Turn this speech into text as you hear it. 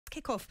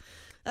kick off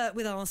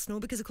with Arsenal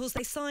because, of course,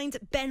 they signed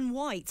Ben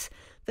White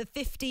for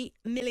 £50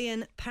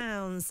 million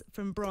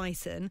from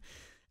Brighton.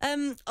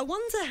 I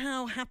wonder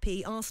how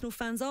happy Arsenal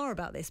fans are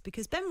about this,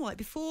 because Ben White,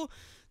 before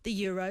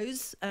the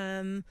Euros,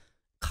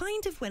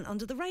 kind of went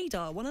under the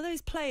radar. One of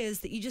those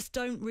players that you just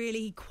don't really,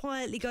 he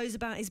quietly goes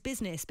about his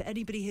business. But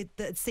anybody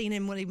that had seen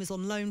him when he was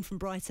on loan from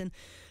Brighton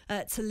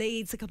to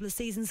Leeds a couple of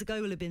seasons ago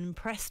will have been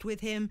impressed with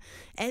him.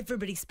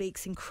 Everybody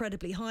speaks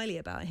incredibly highly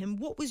about him.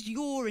 What was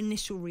your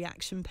initial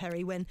reaction,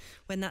 Perry, when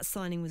that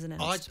signing was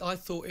announced? I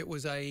thought it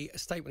was a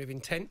statement of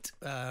intent.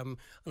 And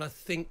I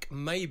think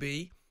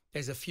maybe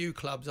there's a few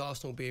clubs,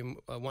 Arsenal being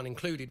one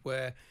included,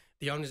 where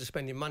the owners are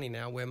spending money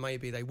now where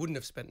maybe they wouldn't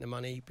have spent the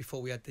money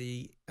before we had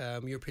the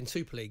European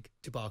Super League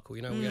debacle.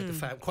 You know, we had the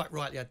fan, quite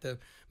rightly had the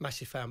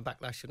massive fan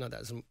backlash. You know, that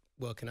doesn't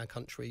work in our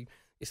country.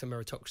 It's a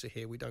meritocracy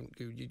here. We don't,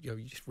 you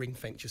just ring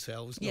fence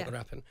yourselves. It's not going to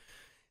happen.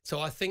 So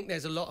I think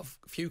there's a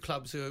few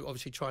clubs who are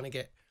obviously trying to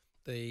get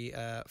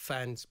the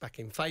fans back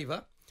in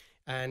favour.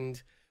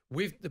 And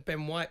with the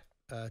Ben White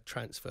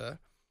transfer,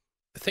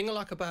 the thing I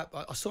like about,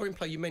 I saw him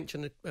play, you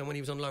mentioned when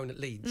he was on loan at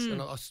Leeds, and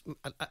I was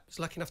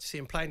lucky enough to see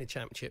him play in the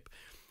Championship.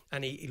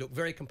 And he looked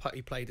very competitive.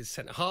 He played as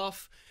centre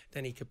half.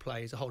 Then he could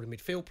play as a holding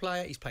midfield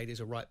player. He's played as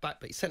a right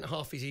back, but his centre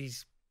half is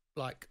his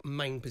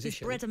main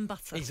position. His bread and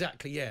butter.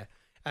 Exactly, yeah.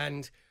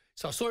 And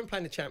so I saw him play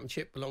in the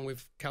Championship along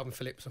with Calvin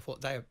Phillips. I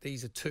thought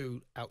these are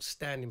two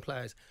outstanding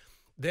players.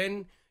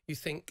 Then you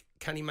think,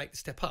 can he make the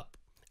step up?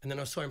 And then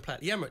I saw him play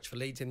at the Emirates for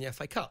Leeds in the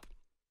FA Cup,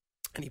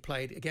 and he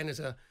played again as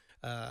a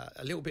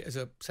little bit as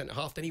a centre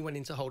half. Then he went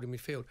into holding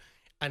midfield,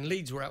 and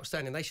Leeds were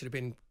outstanding. They should have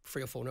been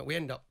 3 or 4. We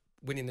end up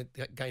winning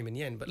the game in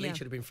the end, but Leeds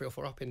should have been 3 or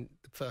 4 up in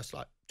the first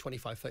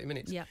 25, 30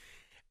 minutes. Yeah.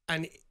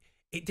 And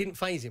it didn't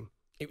faze him.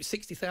 It was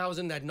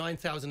 60,000. They had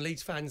 9,000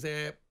 Leeds fans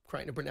there,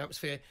 creating a brilliant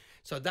atmosphere.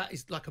 So that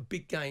is like a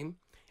big game.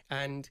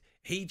 And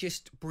he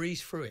just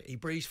breezed through it. He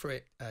breezed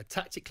through it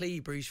tactically. He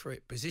breezed through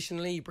it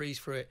positionally. He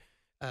breezed through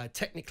it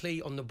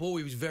technically. On the ball,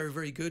 he was very,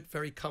 very good,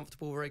 very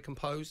comfortable, very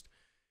composed.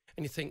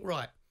 And you think,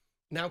 right,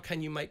 now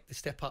can you make the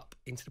step up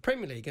into the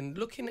Premier League? And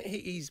looking at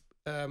his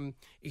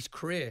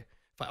career,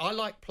 I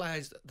like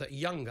players that are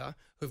younger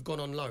who've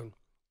gone on loan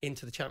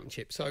into the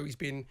Championship. So he's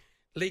been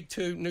League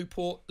 2,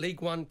 Newport,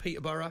 League 1,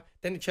 Peterborough,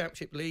 then the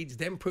Championship, Leeds,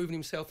 then proven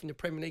himself in the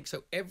Premier League.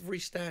 So every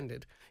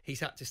standard he's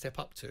had to step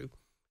up to,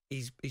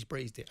 he's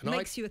breezed it. And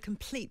makes you a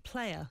complete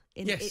player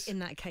in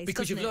that case,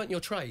 because you've learnt your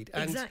trade.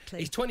 And exactly.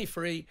 He's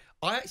 23.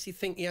 I actually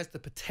think he has the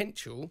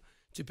potential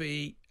to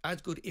be as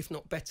good, if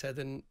not better,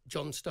 than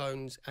John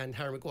Stones and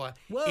Harry Maguire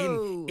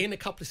in a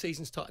couple of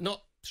seasons' time.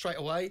 Not straight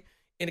away,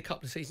 in a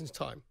couple of seasons'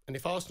 time. And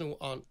if Arsenal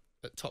aren't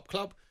at top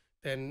club,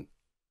 then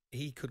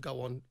he could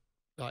go on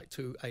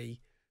to a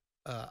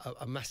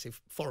massive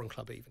foreign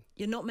club even.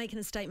 You're not making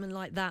a statement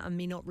like that and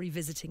me not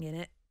revisiting in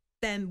it.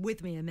 Bear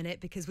with me a minute,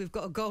 because we've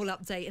got a goal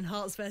update in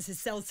Hearts versus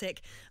Celtic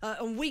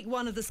on week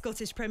 1 of the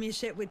Scottish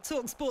Premiership with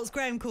talkSPORT's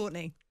Graham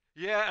Courtney.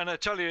 Yeah, and I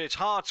tell you, it's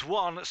Hearts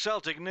 1,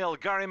 Celtic 0.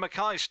 Gary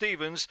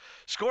Mackay-Stevens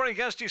scoring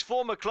against his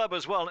former club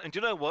as well. And you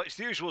know what? It's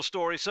the usual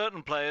story.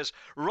 Certain players,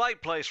 right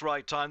place,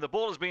 right time. The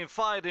ball has been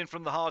fired in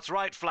from the Hearts'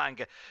 right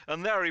flank.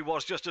 And there he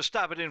was, just to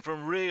stab it in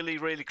from really,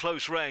 really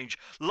close range.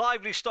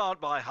 Lively start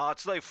by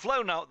Hearts. They've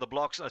flown out the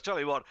blocks. And I tell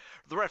you what,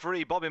 the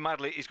referee, Bobby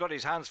Madley, he's got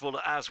his hands full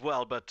as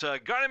well. But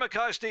Gary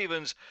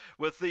Mackay-Stevens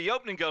with the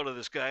opening goal of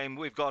this game.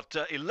 We've got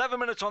 11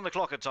 minutes on the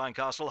clock at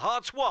Tynecastle.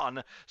 Hearts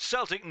 1,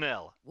 Celtic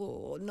 0.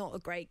 Oh, not a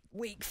great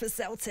week for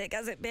Celtic,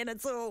 has it been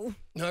at all?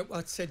 No,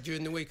 I said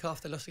during the week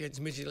after loss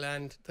against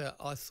Midtjylland that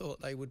I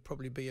thought they would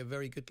probably be a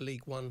very good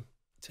League One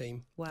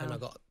team. Wow. And I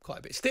got quite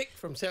a bit of stick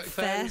from Celtic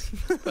fans.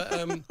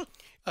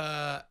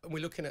 But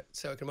we're looking at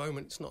Celtic at the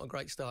moment. It's not a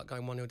great start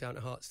going 1-0 down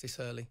to Hearts this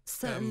early.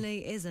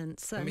 Certainly isn't.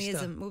 Certainly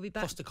isn't. We'll be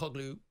back.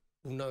 Postecoglou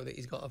will know that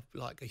he's got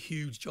a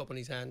huge job on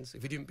his hands.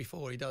 If he didn't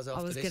before, he does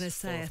after this. I was going to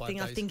say,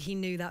 I think he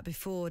knew that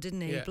before,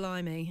 didn't he? Yeah.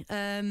 Blimey.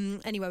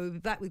 Anyway, we'll be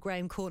back with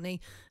Graham Courtney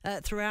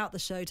throughout the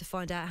show to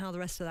find out how the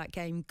rest of that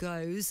game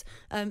goes.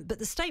 But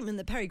the statement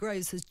that Perry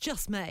Groves has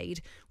just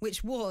made,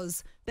 which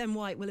was Ben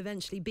White will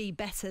eventually be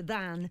better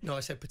than... No, I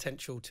said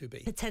potential to be.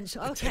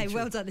 Potential. Okay,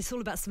 well done. It's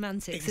all about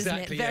semantics,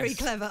 exactly, isn't it? Very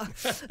clever.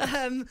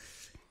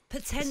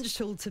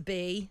 Potential to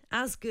be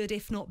as good,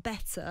 if not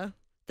better,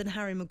 than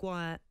Harry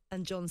Maguire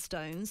and John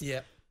Stones.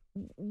 Yeah.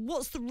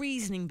 What's the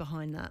reasoning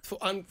behind that?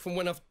 From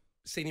when I've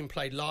seen him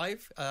play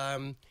live,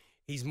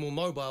 he's more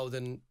mobile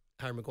than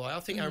Harry Maguire. I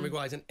think Harry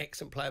Maguire is an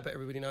excellent player, but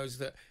everybody knows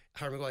that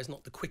Harry Maguire is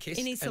not the quickest.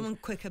 He needs someone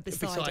quicker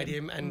beside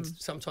him. And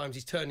sometimes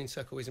his turning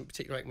circle isn't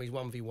particularly great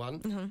when he's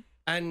 1v1.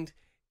 And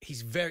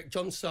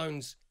John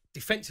Stones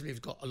defensively has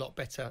got a lot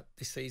better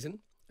this season.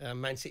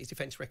 Man City's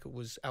defence record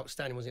was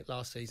outstanding, wasn't it,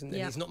 last season?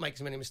 And he's not making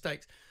so many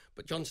mistakes.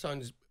 But John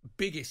Stones'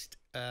 biggest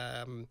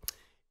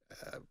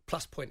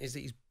plus point is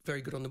that he's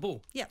very good on the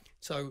ball. Yeah.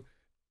 So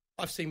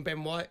I've seen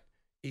Ben White.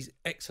 He's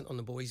excellent on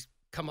the ball. He's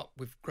come up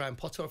with Graham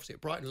Potter, obviously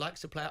at Brighton, likes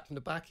to play out from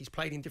the back. He's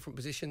played in different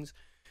positions.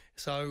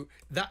 So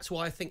that's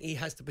why I think he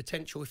has the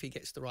potential, if he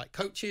gets the right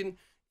coaching,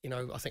 You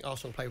know, I think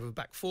Arsenal play with a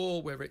back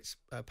four, whether it's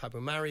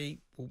Pablo Mari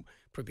will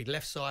probably be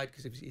left side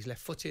because he's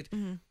left-footed.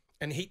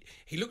 And he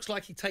looks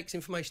like he takes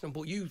information on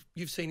board.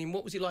 You've seen him.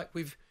 What was he like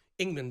with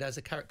England as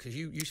a character? Because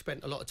you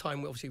spent a lot of time,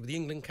 obviously, with the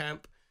England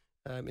camp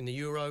in the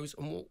Euros.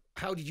 And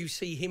how did you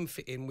see him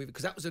fit in with?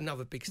 Because that was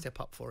another big step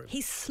up for him.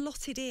 He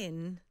slotted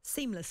in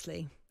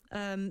seamlessly.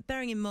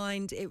 Bearing in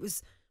mind, it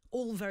was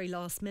all very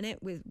last minute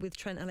with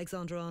Trent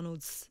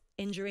Alexander-Arnold's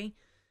injury.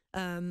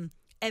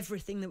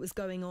 Everything that was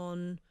going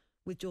on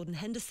with Jordan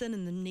Henderson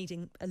and them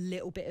needing a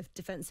little bit of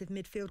defensive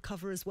midfield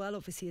cover as well.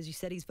 Obviously, as you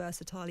said, he's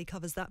versatile. He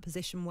covers that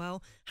position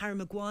well. Harry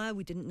Maguire,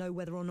 we didn't know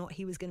whether or not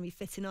he was going to be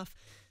fit enough.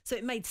 So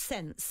it made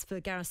sense for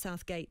Gareth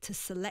Southgate to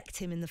select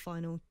him in the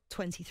final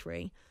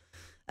 23.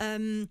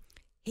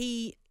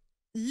 He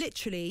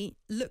literally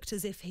looked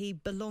as if he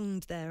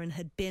belonged there and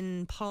had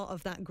been part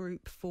of that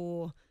group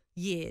for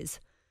years.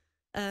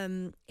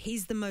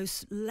 He's the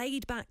most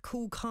laid-back,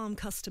 cool, calm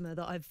customer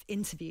that I've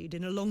interviewed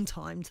in a long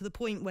time, to the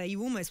point where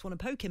you almost want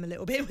to poke him a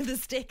little bit with a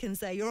stick and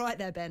say, "You're right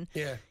there, Ben."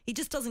 Yeah. He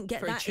just doesn't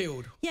get Very that.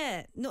 chilled.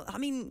 Yeah. I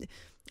mean,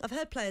 I've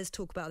heard players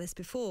talk about this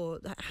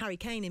before, Harry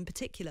Kane in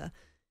particular.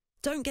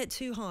 Don't get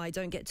too high,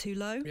 don't get too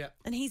low. Yeah.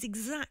 And he's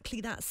exactly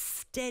that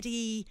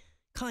steady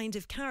kind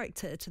of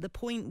character, to the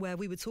point where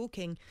we were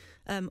talking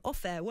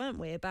off air, weren't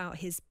we, about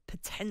his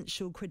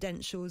potential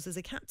credentials as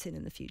a captain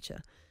in the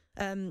future.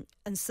 And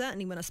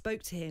certainly when I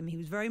spoke to him, he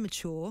was very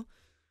mature,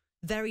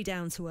 very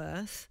down to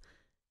earth,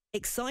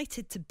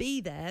 excited to be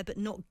there, but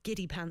not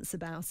giddy pants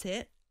about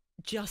it,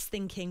 just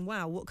thinking,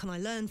 wow, what can I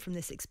learn from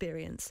this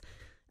experience?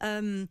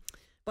 By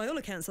all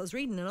accounts, I was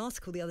reading an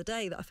article the other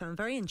day that I found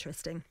very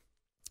interesting,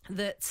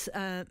 that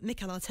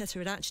Mikel Arteta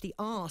had actually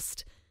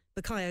asked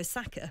Bukayo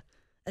Saka,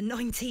 a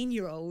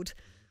 19-year-old,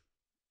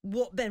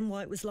 what Ben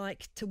White was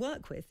like to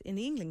work with in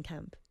the England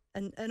camp,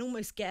 and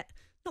almost get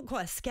not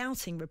quite a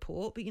scouting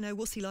report, but, you know,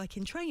 what's he like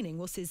in training?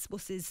 What's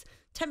his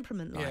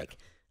temperament like?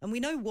 Yeah. And we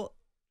know what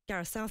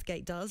Gareth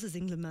Southgate does as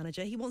England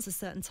manager. He wants a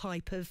certain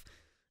type of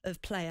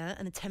player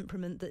and a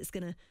temperament that's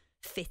going to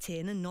fit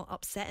in and not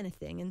upset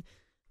anything. And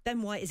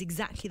Ben White is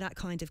exactly that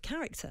kind of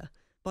character.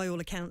 By all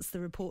accounts, the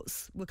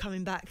reports were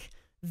coming back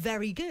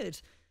very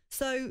good.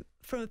 So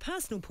from a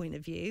personal point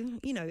of view,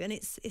 you know, and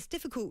it's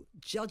difficult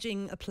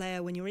judging a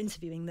player when you're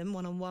interviewing them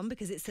one-on-one,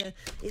 because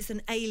it's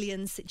an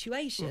alien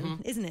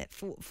situation, isn't it,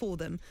 for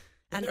them?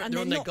 And they're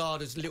on their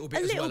guard a little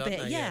bit as well, aren't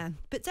they? Yeah.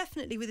 But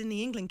definitely within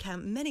the England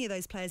camp, many of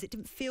those players, it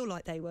didn't feel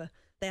like they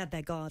had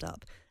their guard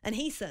up. And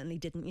he certainly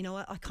didn't. You know,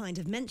 I kind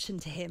of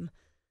mentioned to him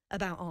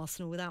about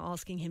Arsenal without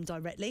asking him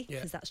directly,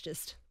 because that's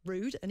just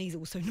rude, and he's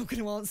also not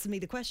going to answer me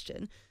the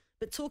question.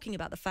 But talking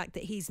about the fact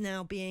that he's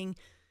now being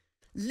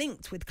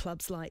linked with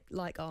clubs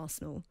like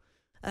Arsenal,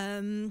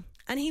 and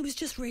he was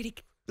just really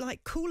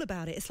cool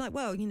about it. It's like,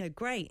 well, you know,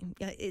 great,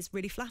 it's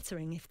really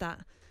flattering if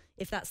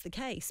that's the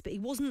case, but he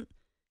wasn't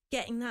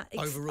getting that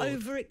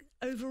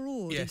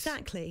overawed. Yes.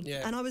 Exactly.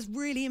 Yeah. And I was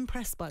really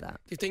impressed by that.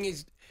 The thing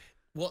is,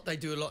 what they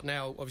do a lot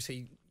now,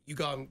 obviously, you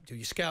go and do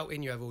your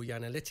scouting, you have all your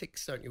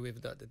analytics, don't you,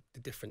 with the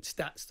different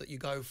stats that you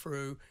go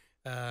through,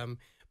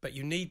 but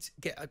you need to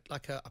get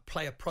a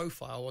player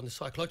profile on the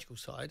psychological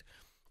side.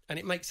 And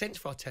it makes sense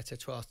for Arteta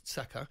to ask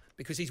Saka,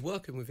 because he's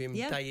working with him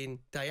day in,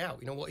 day out.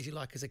 You know, what is he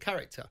like as a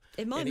character?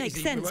 It might make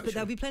sense, but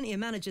there'll be plenty of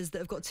managers that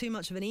have got too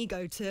much of an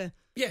ego to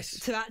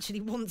actually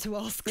want to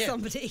ask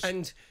somebody.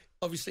 And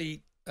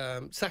obviously,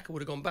 Saka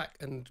would have gone back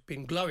and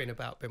been glowing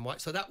about Ben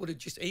White. So that would have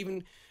just,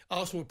 even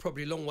Arsenal were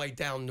probably a long way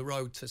down the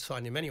road to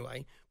sign him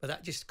anyway. But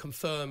that just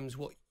confirms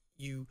what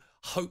you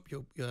hope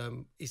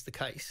is the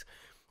case.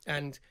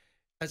 And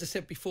as I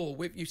said before,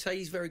 you say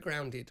he's very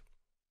grounded.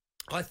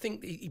 I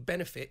think he's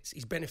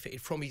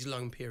benefited from his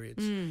loan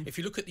periods. If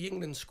you look at the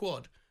England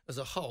squad as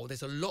a whole,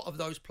 there's a lot of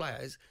those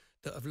players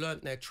that have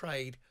learnt their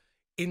trade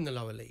in the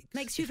lower leagues.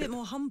 Makes you a bit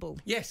more humble.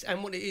 Yes,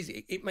 and what it is,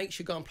 it makes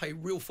you go and play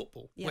real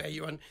football, where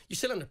you're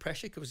still under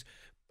pressure, because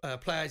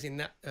players in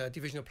that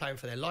division are playing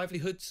for their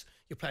livelihoods.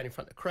 You're playing in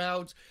front of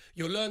crowds.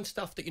 You'll learn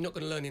stuff that you're not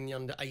going to learn in the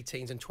under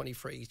 18s and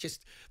 23s,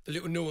 just the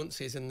little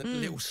nuances and the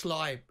little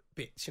sly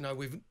bits, you know,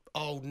 with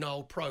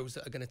old pros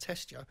that are going to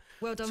test you.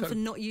 Well done for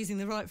not using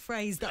the right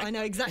phrase, that I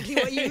know exactly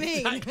what you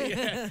mean. Exactly,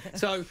 yeah.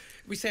 So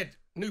we said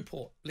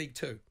Newport, League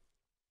 2,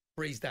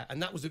 breezed that.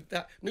 And that was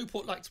that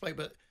Newport liked to play,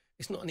 but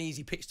it's not an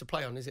easy pitch to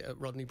play on, is it, at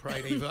Rodney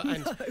Parade either?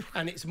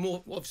 And it's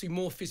obviously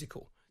more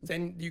physical.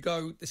 Then you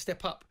go, the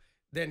step up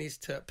then is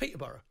to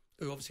Peterborough,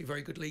 who are obviously a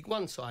very good League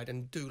One side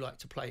and do like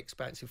to play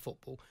expansive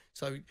football.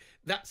 So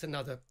that's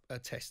another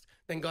test.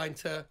 Then going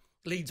to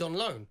Leeds on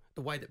loan,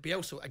 the way that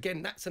Bielsa,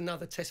 again, that's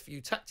another test for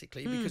you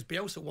tactically, because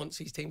Bielsa wants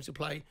his teams to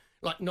play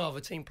like no other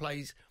team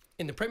plays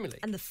in the Premier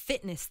League. And the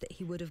fitness that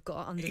he would have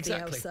got under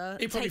Bielsa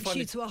takes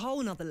you to a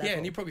whole nother level. Yeah,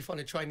 and you probably find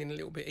the training a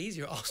little bit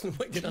easier at Arsenal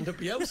than it did under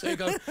Bielsa. You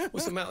go,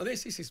 what's the matter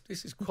with this?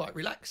 This is quite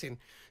relaxing.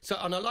 So,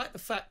 and I like the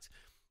fact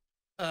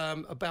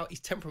about his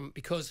temperament,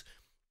 because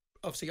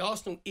obviously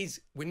Arsenal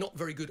we're not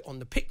very good on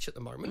the pitch at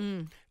the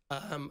moment.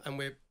 And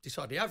we're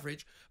decidedly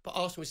average, but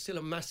Arsenal is still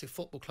a massive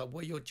football club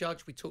where you're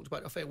judged, we talked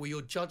about it off air, where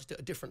you're judged at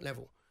a different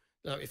level.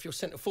 Now, if you're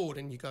centre forward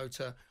and you go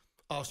to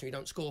Arsenal, you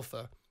don't score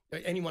for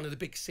any one of the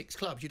big 6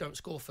 clubs, you don't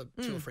score for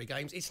 2 or 3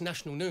 games. It's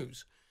national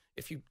news.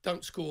 If you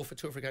don't score for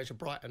 2 or 3 games at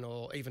Brighton,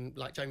 or even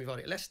like Jamie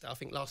Vardy at Leicester, I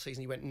think last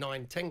season he went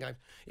 9-10 games.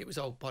 It was,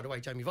 oh, by the way,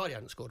 Jamie Vardy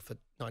hadn't scored for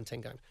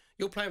 9-10 games.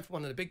 You're playing for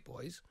one of the big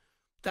boys.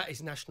 That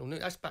is national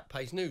news. That's back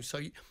page news.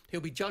 So he'll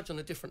be judged on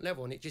a different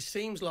level. And it just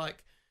seems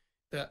like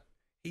that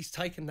he's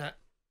taken that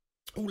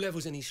all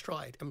levels in his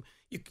stride. And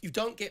you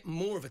don't get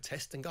more of a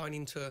test than going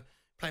into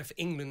playing for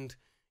England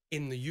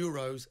in the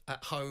Euros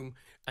at home,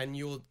 and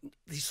you're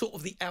sort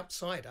of the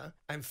outsider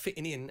and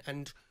fitting in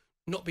and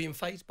not being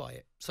fazed by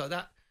it. So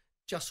that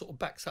just sort of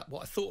backs up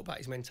what I thought about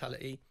his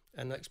mentality,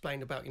 and I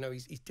explained about,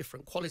 his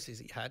different qualities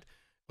he had.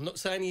 I'm not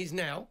saying he is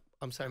now,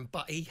 I'm saying,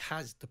 but he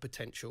has the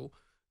potential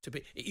to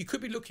be. You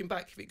could be looking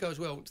back, if it goes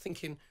well,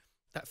 thinking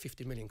that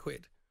 50 million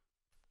quid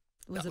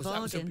was a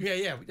bargain.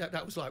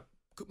 That was like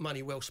good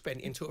money well spent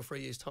in 2 or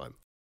 3 years' time.